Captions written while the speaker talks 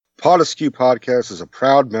Pod Askew Podcast is a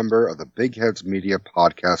proud member of the Big Heads Media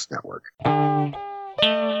Podcast Network. Pod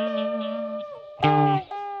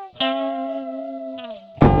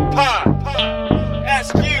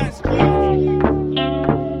Askew.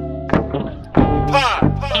 Pod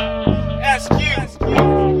Askew.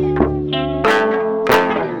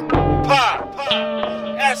 Pod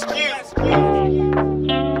Askew.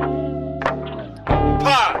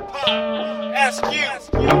 Pod Askew.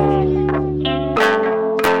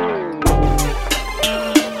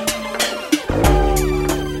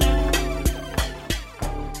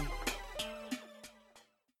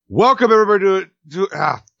 Welcome everybody to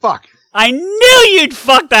fuck. I knew you'd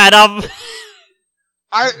fuck that up.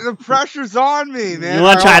 The pressure's on me, man. You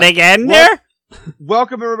want to try it again there?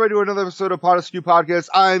 Welcome everybody to another episode of Pod Askew Podcast.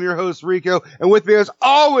 I am your host, Rico, and with me as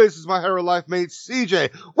always is my hero life mate,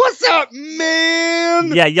 CJ. What's up,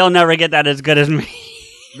 man? Yeah, you'll never get that as good as me.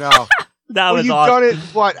 No. That was you've awesome. done it,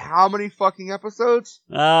 what, how many fucking episodes?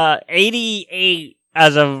 88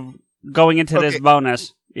 as of going into this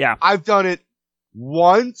bonus. Yeah. I've done it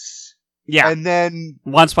once. Yeah. And then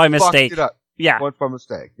once by mistake. fucked it up. Yeah. Once by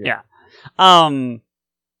mistake. Yeah.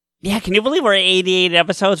 Yeah, can you believe we're at 88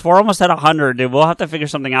 episodes? We're almost at 100, dude. We'll have to figure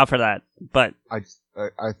something out for that. But I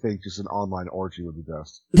think just an online orgy would be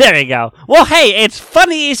best. there you go. Well, hey, it's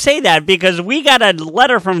funny you say that because we got a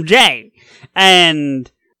letter from Jay,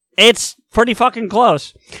 and it's pretty fucking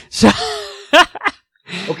close. So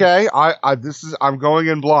Okay, I'm going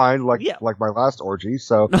in blind like my last orgy,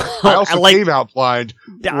 so I also came out blind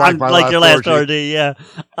like your last orgy, yeah.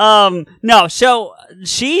 No, so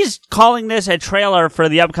she's calling this a trailer for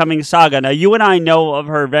the upcoming saga. Now, you and I know of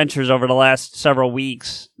her adventures over the last several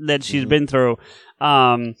weeks that she's been through.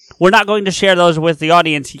 We're not going to share those with the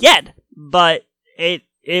audience yet, but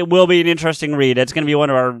it will be an interesting read. It's going to be one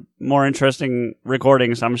of our more interesting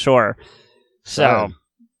recordings, I'm sure. So.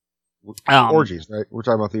 Orgies, right? We're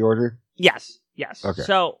talking about the orgy? Yes. Okay.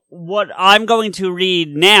 So what I'm going to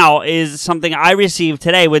read now is something I received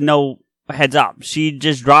today with no heads up. She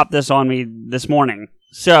just dropped this on me this morning.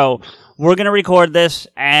 So we're going to record this,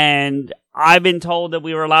 and I've been told that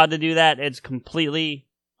we were allowed to do that. It's completely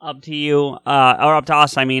up to you, or up to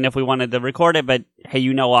us, I mean, if we wanted to record it, but hey,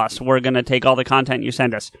 you know us. We're going to take all the content you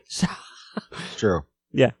send us. So it's true.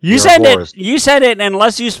 Yeah, you said it. You said it, and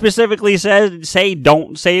unless you specifically say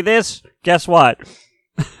don't say this, guess what?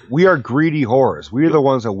 We are greedy whores. We are the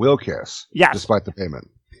ones that will kiss, despite the payment.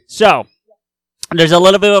 So there's a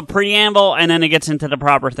little bit of a preamble, and then it gets into the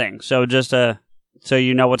proper thing. So just so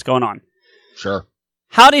you know what's going on. Sure.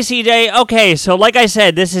 Howdy, CJ. Okay, so like I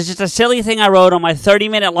said, this is just a silly thing I wrote on my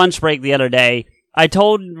 30-minute lunch break the other day. I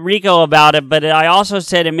told Rico about it, but I also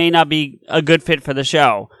said it may not be a good fit for the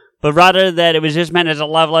show. But rather that it was just meant as a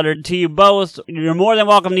love letter to you both. You're more than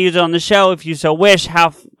welcome to use it on the show if you so wish.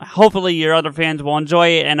 Hopefully your other fans will enjoy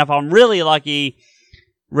it, and if I'm really lucky,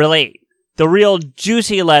 relate. The real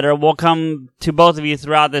juicy letter will come to both of you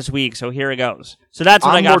throughout this week, so here it goes. So that's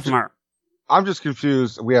what I got from her. I'm just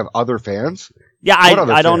confused. We have other fans? Yeah,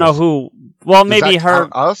 I don't know who. Well, maybe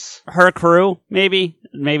us? Her crew, maybe.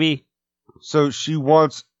 So she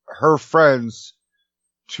wants her friends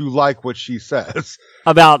to like what she says.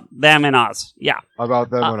 About them and us, yeah. About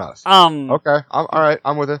them and us. Okay, all right,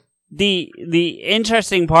 I'm with it. The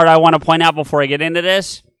interesting part I want to point out before I get into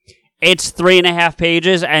this, it's 3.5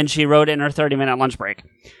 pages, and she wrote it in her 30-minute lunch break.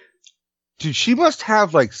 Dude, she must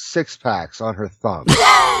have like 6-packs on her thumb.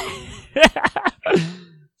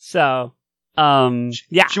 So,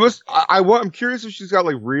 yeah. She must. I'm curious if she's got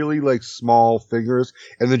like really like small fingers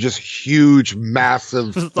and then just huge,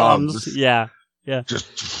 massive thumbs. Yeah. Just.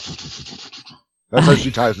 That's how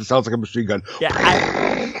she types. It sounds like a machine gun.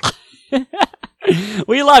 Yeah.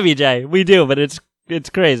 We love you, Jay. We do, but it's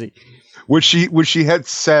crazy. When she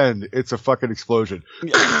hits send, it's a fucking explosion.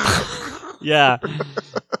 Yeah.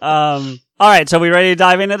 All right. So we ready to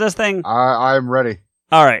dive into this thing? I'm ready.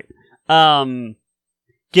 All right. G'day,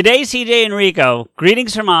 CJ and Rico.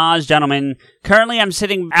 Greetings from Oz, gentlemen. Currently, I'm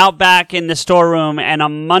sitting out back in the storeroom, and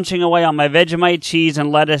I'm munching away on my Vegemite cheese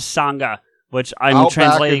and lettuce sanga, which I'm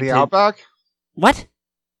translating to... Outback? What?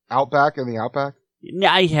 Outback in the Outback?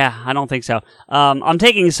 Yeah, I don't think so. I'm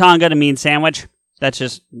taking sanga to mean sandwich. That's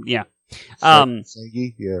just, yeah.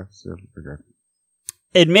 Sangi? Yeah. Okay.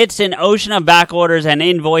 Amidst an ocean of back orders and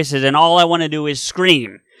invoices, and all I want to do is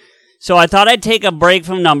scream. So I thought I'd take a break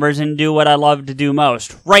from numbers and do what I love to do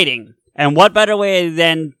most, writing. And what better way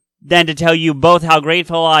than to tell you both how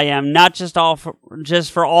grateful I am, not just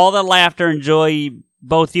for all the laughter and joy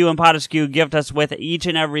both you and Pod Askew gift us with each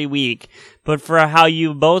and every week, but for how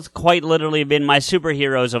you both quite literally have been my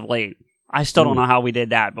superheroes of late. I still don't know how we did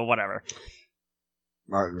that, but whatever.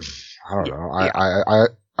 I don't know. I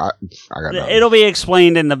got nothing. It'll be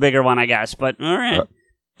explained in the bigger one, I guess. But all right.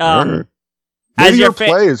 All right. As Maybe your your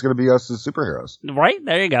play is going to be us as superheroes. Right?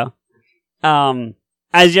 There you go.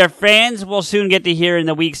 As your fans will soon get to hear in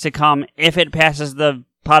the weeks to come, if it passes the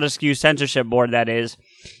Podeskew censorship board, that is,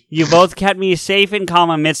 you both kept me safe and calm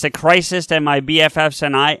amidst a crisis, and my BFFs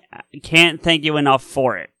and I can't thank you enough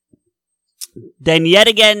for it. Then yet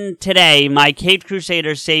again today, my Caped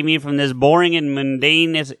Crusaders saved me from this boring and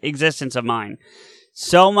mundane existence of mine.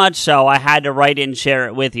 So much so, I had to write it and share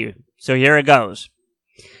it with you. So here it goes.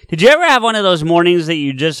 Did you ever have one of those mornings that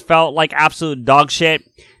you just felt like absolute dog shit?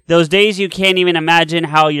 Those days you can't even imagine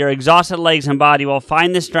how your exhausted legs and body will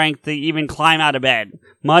find the strength to even climb out of bed,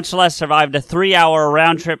 much less survive the 3-hour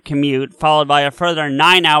round-trip commute, followed by a further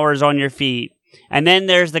 9 hours on your feet. And then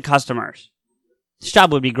there's the customers. This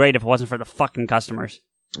job would be great if it wasn't for the fucking customers.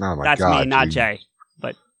 Oh my That's God. me, not dude. Jay.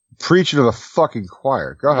 But Preaching to the fucking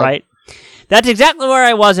choir. Go ahead. right? That's exactly where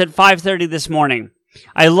I was at 5:30 this morning.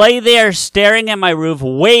 I lay there staring at my roof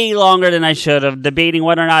way longer than I should have, debating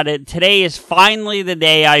whether or not today is finally the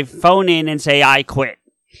day I phone in and say I quit.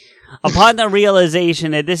 Upon the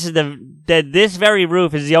realization that this very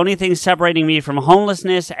roof is the only thing separating me from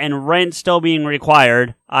homelessness and rent still being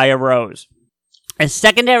required, I arose. A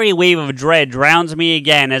secondary wave of dread drowns me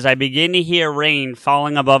again as I begin to hear rain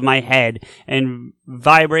falling above my head and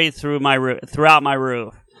vibrate throughout my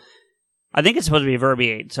roof. I think it's supposed to be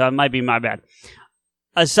verbiate, so it might be my bad.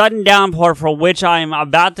 A sudden downpour for which I am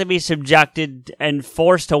about to be subjected and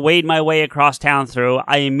forced to wade my way across town through.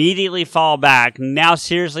 I immediately fall back, now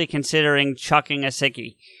seriously considering chucking a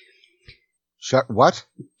sickie. What?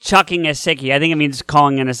 Chucking a sickie. I think it means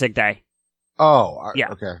calling in a sick day. Oh, Yeah.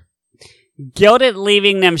 Okay. Guilt at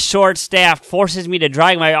leaving them short-staffed forces me to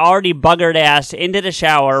drag my already buggered ass into the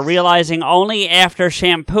shower, realizing only after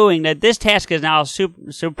shampooing that this task is now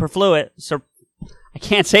superfluous. I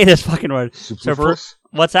can't say this fucking word. Superfluous?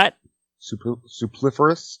 What's that?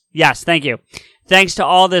 Superfluous? Yes, thank you. Thanks to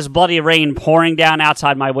all this bloody rain pouring down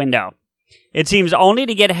outside my window. It seems only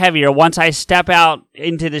to get heavier once I step out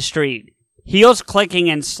into the street. Heels clicking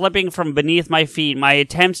and slipping from beneath my feet, my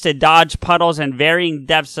attempts to dodge puddles in varying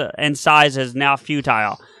depths and sizes now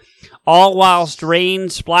futile. All whilst rain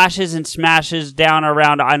splashes and smashes down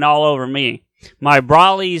around and all over me. My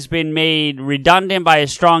brolly's been made redundant by a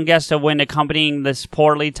strong gust of wind accompanying this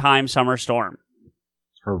poorly timed summer storm.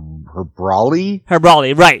 Her brawly? Her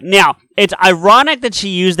brolly, right. Now, it's ironic that she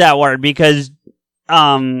used that word because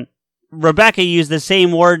Rebecca used the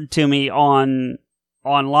same word to me online.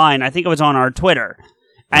 I think it was on our Twitter.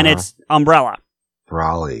 And it's umbrella.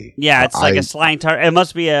 Brawly. Yeah, it's like a slang term. It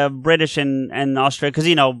must be a British and Australia, because,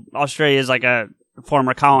 Australia is like a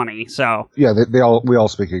former colony, so. Yeah, we all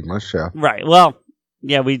speak English, yeah. Right. Well,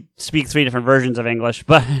 yeah, we speak 3 different versions of English,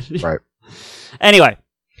 but. Right. Anyway.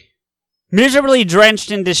 Miserably drenched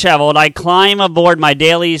and disheveled, I climb aboard my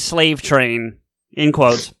daily slave train, in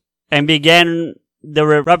quotes, and begin the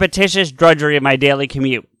repetitious drudgery of my daily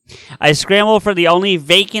commute. I scramble for the only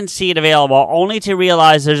vacant seat available, only to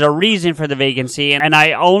realize there's a reason for the vacancy, and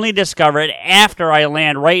I only discover it after I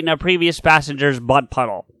land right in a previous passenger's butt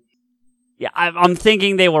puddle. Yeah, I'm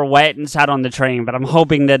thinking they were wet and sat on the train, but I'm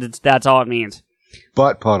hoping that that's all it means.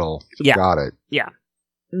 Butt puddle. Yeah. Got it. Yeah.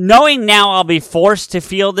 Knowing now I'll be forced to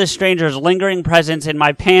feel this stranger's lingering presence in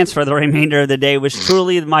my pants for the remainder of the day was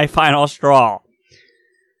truly my final straw.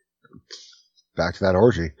 Back to that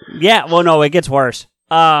orgy. Yeah, well, no, it gets worse.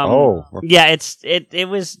 Oh. Yeah, it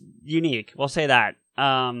was unique. We'll say that.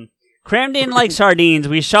 Crammed in like sardines,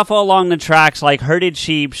 we shuffle along the tracks like herded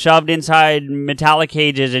sheep shoved inside metallic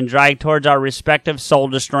cages and dragged towards our respective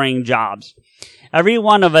soul-destroying jobs. Every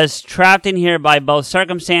one of us trapped in here by both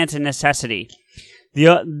circumstance and necessity.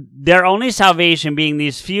 Their only salvation being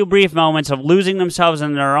these few brief moments of losing themselves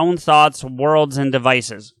in their own thoughts, worlds, and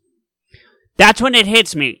devices. That's when it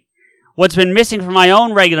hits me. What's been missing from my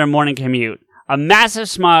own regular morning commute. A massive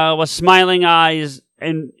smile with smiling eyes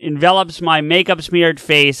envelops my makeup-smeared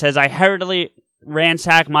face as I hurriedly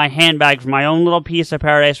ransack my handbag for my own little piece of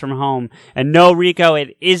paradise from home. And no, Rico,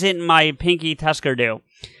 it isn't my pinky Tusker do.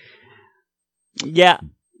 Yeah,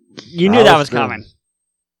 you knew that was coming.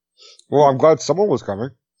 Well, I'm glad someone was coming.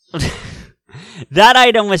 That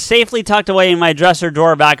item was safely tucked away in my dresser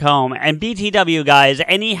drawer back home. And BTW guys,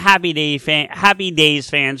 any Happy Days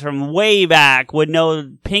fans from way back would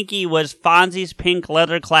know Pinky was Fonzie's pink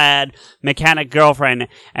leather-clad mechanic girlfriend.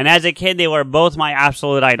 And as a kid, they were both my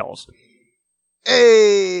absolute idols.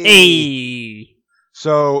 Hey!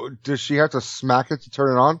 So, does she have to smack it to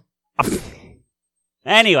turn it on?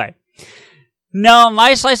 Anyway. No,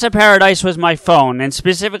 my slice of paradise was my phone, and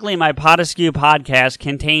specifically my Pot Askew podcast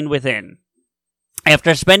contained within.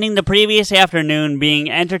 After spending the previous afternoon being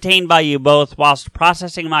entertained by you both whilst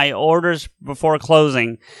processing my orders before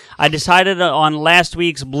closing, I decided on last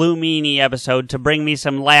week's Blue Meanie episode to bring me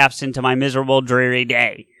some laughs into my miserable, dreary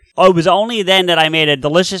day. It was only then that I made a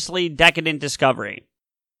deliciously decadent discovery.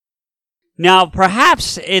 Now,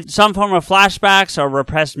 perhaps it's some form of flashbacks or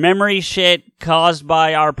repressed memory shit caused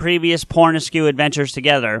by our previous Porn Askew adventures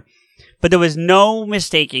together, but there was no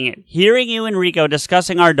mistaking it. Hearing you and Rico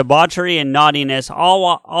discussing our debauchery and naughtiness,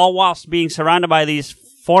 all whilst being surrounded by these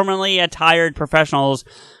formerly attired professionals,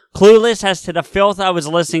 clueless as to the filth I was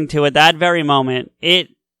listening to at that very moment, it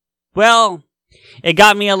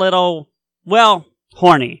got me a little,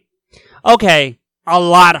 horny. Okay, a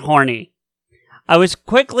lot horny. I was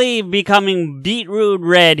quickly becoming beetroot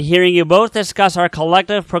red hearing you both discuss our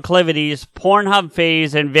collective proclivities, Pornhub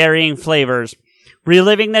phase, and varying flavors,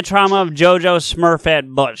 reliving the trauma of JoJo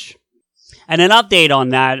Smurfette Bush. And an update on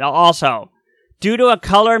that also. Due to a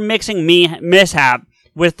color mixing mishap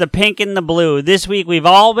with the pink and the blue, this week we've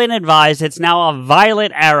all been advised it's now a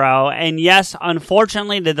violet arrow, and yes,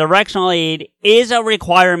 unfortunately the directional aid is a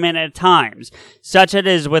requirement at times, such it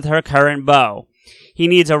is with her current beau. He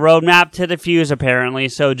needs a roadmap to defuse, apparently,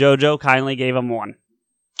 so JoJo kindly gave him one.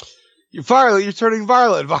 You're turning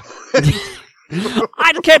violet. Are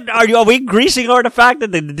we greasing over the fact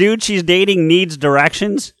that the dude she's dating needs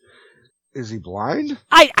directions? Is he blind?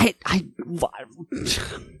 I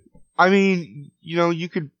mean, you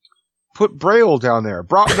could put Braille down there.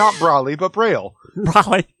 Not Brawley, but Braille.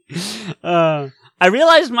 Brawley. I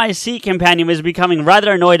realized my seat companion was becoming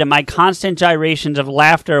rather annoyed at my constant gyrations of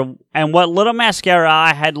laughter, and what little mascara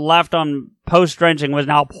I had left on post-drenching was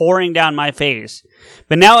now pouring down my face.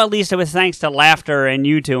 But now at least it was thanks to laughter and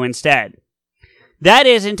you two instead. That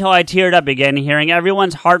is until I teared up again, hearing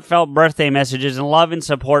everyone's heartfelt birthday messages and love and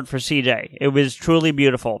support for CJ. It was truly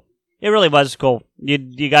beautiful. It really was cool. You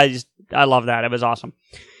guys, I love that. It was awesome.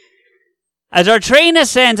 As our train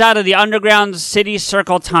ascends out of the underground city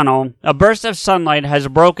circle tunnel, a burst of sunlight has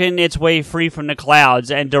broken its way free from the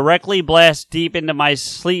clouds and directly blasts deep into my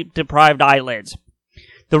sleep-deprived eyelids.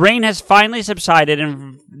 The rain has finally subsided,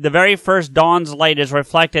 and the very first dawn's light is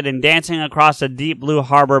reflected and dancing across the deep blue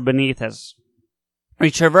harbor beneath us. We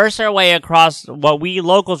traverse our way across what we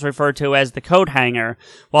locals refer to as the coat hanger,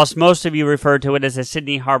 whilst most of you refer to it as the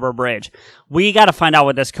Sydney Harbor Bridge. We gotta find out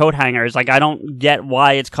what this coat hanger is. I don't get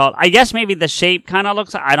why it's called. I guess maybe the shape kind of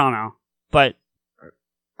looks. I don't know, but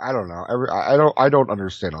I don't know. I don't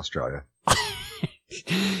understand Australia.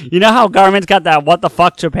 You know how Garmin's got that "What the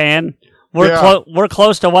fuck Japan"? We're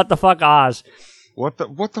close to "What the fuck Oz." What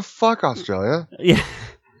the fuck Australia? Yeah,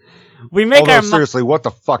 we make seriously, what the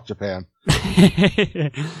fuck Japan?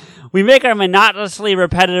 We make our monotonously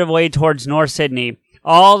repetitive way towards North Sydney,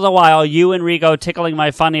 all the while you and Rico tickling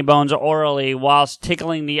my funny bones orally whilst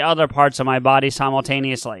tickling the other parts of my body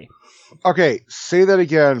simultaneously. Okay, say that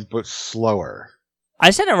again, but slower.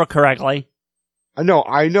 I said it correctly. I know.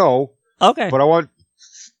 Okay. But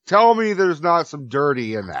tell me there's not some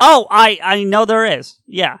dirty in that. Oh, I know there is.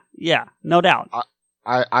 Yeah, no doubt.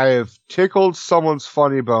 I have tickled someone's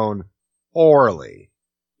funny bone orally.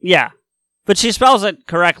 Yeah. But she spells it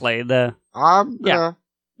correctly. Yeah. All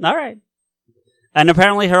right. And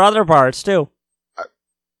apparently her other parts, too.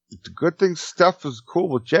 It's a good thing Steph is cool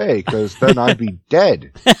with Jay, because then I'd be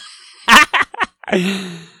dead.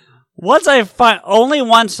 Once I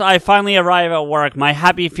finally arrive at work, my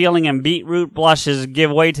happy feeling and beetroot blushes give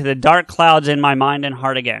way to the dark clouds in my mind and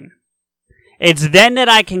heart again. It's then that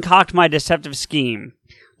I concoct my deceptive scheme.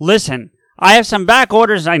 Listen, I have some back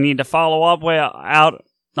orders I need to follow up with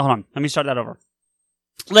Hold on, let me start that over.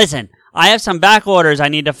 Listen, I have some back orders I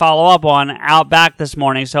need to follow up on out back this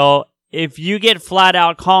morning, so if you get flat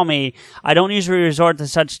out call me, I don't usually resort to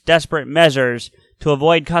such desperate measures to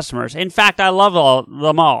avoid customers. In fact, I love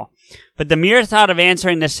them all. But the mere thought of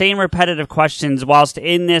answering the same repetitive questions whilst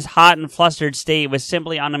in this hot and flustered state was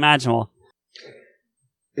simply unimaginable.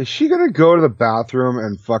 Is she gonna go to the bathroom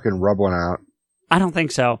and fucking rub one out? I don't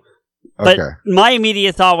think so. But my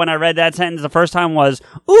immediate thought when I read that sentence the first time was,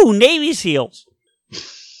 ooh, Navy SEALs.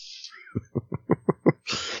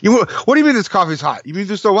 What do you mean this coffee's hot? You mean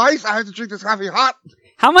there's no ice? I have to drink this coffee hot?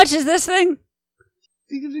 How much is this thing?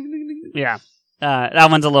 Yeah.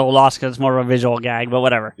 That one's a little lost because it's more of a visual gag, but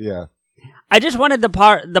whatever. Yeah. I just wanted the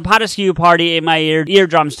Pot Askew party in my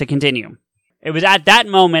eardrums to continue. It was at that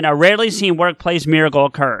moment a rarely seen workplace miracle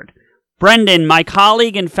occurred. Brendan, my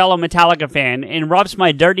colleague and fellow Metallica fan, interrupts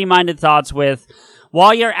my dirty-minded thoughts with,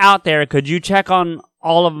 while you're out there, could you check on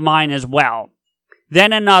all of mine as well?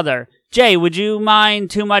 Then another, Jay, would you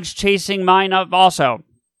mind too much chasing mine up also?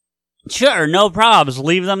 Sure, no probs.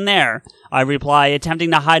 Leave them there, I reply,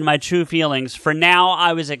 attempting to hide my true feelings. For now,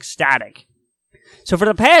 I was ecstatic. So for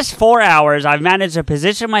the past 4 hours, I've managed to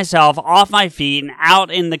position myself off my feet and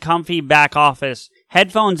out in the comfy back office,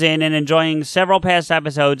 headphones in, and enjoying several past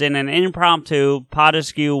episodes in an impromptu Pod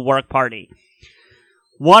Askew work party.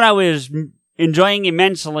 One I was enjoying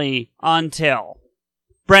immensely until...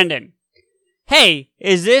 Brendan. Hey,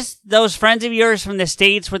 is this those friends of yours from the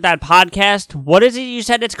States with that podcast? What is it you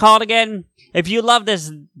said it's called again? If you love this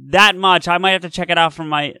that much, I might have to check it out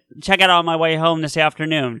on my way home this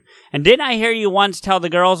afternoon. And didn't I hear you once tell the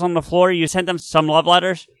girls on the floor you sent them some love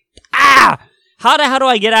letters? How do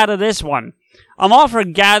I get out of this one? I'm all for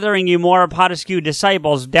gathering you more Pod Askew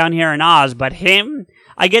disciples down here in Oz, but him?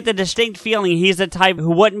 I get the distinct feeling he's the type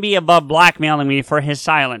who wouldn't be above blackmailing me for his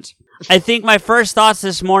silence. I think my first thoughts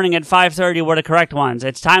this morning at 5:30 were the correct ones.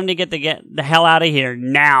 It's time to get the hell out of here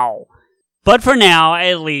now. But for now,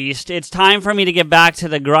 at least, it's time for me to get back to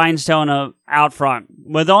the grindstone out front.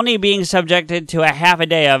 With only being subjected to a half a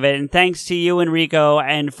day of it, and thanks to you, Enrico,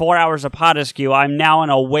 and 4 hours of Pod Askew, I'm now in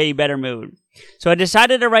a way better mood. So I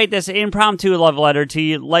decided to write this impromptu love letter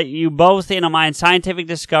to let you both in on my scientific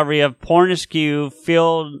discovery of porn askew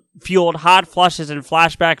fueled hot flushes and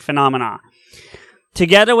flashback phenomena.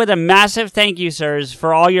 Together with a massive thank you, sirs,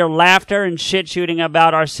 for all your laughter and shit-shooting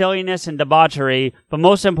about our silliness and debauchery, but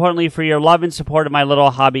most importantly for your love and support of my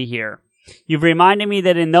little hobby here. You've reminded me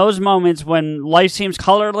that in those moments when life seems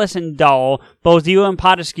colorless and dull, both you and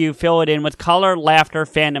Pod Askew fill it in with color, laughter,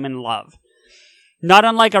 fandom, and love. Not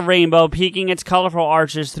unlike a rainbow peeking its colorful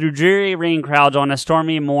arches through dreary rain clouds on a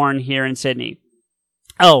stormy morn here in Sydney.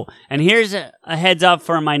 Oh, and here's a heads up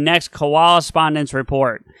for my next correspondence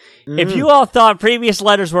report. If you all thought previous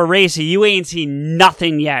letters were racy, you ain't seen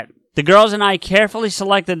nothing yet. The girls and I carefully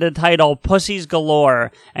selected the title Pussies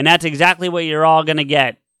Galore, and that's exactly what you're all gonna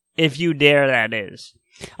get. If you dare, that is.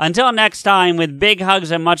 Until next time, with big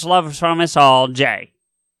hugs and much love from us all, Jay.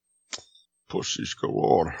 Pussies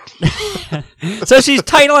galore. So she's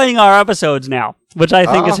titling our episodes now, which I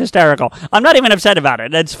think is hysterical. I'm not even upset about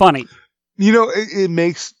it. That's funny. You know, it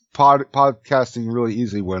makes podcasting really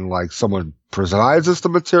easy when, like, someone provides us the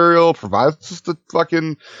material, provides us the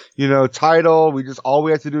fucking, title. All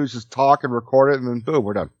we have to do is just talk and record it, and then boom,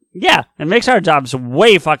 we're done. Yeah, it makes our jobs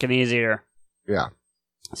way fucking easier. Yeah.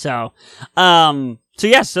 So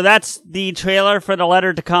that's the trailer for the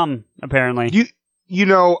letter to come, apparently.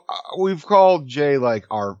 We've called Jay, like,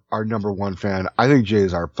 our number one fan. I think Jay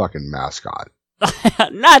is our fucking mascot.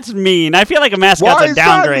 That's mean. I feel like a mascot's a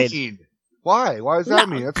downgrade. That mean? Why? Why does that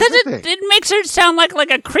mean? Because it makes her sound like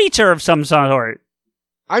a creature of some sort.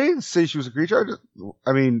 I didn't say she was a creature.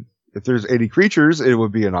 If there's 80 creatures, it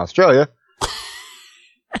would be in Australia.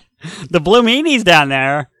 The Blue Meanie's down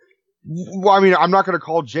there. Well, I'm not going to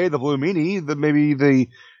call Jay the Blue Meanie.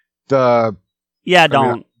 Yeah,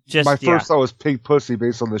 don't. My first thought was pink pussy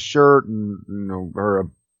based on the shirt and her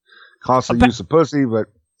constant use of pussy, but.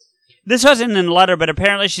 This wasn't in the letter, but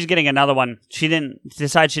apparently she's getting another one. She didn't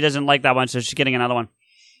decide she doesn't like that one, so she's getting another one.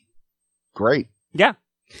 Great. Yeah.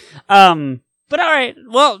 But all right.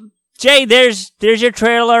 Well, Jay, there's your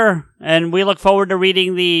trailer, and we look forward to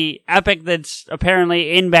reading the epic that's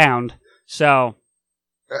apparently inbound. So.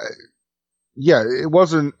 Yeah, it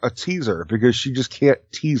wasn't a teaser because she just can't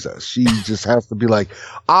tease us. She just has to be like,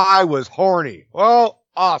 I was horny. Well,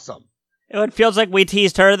 awesome. It feels like we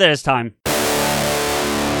teased her this time.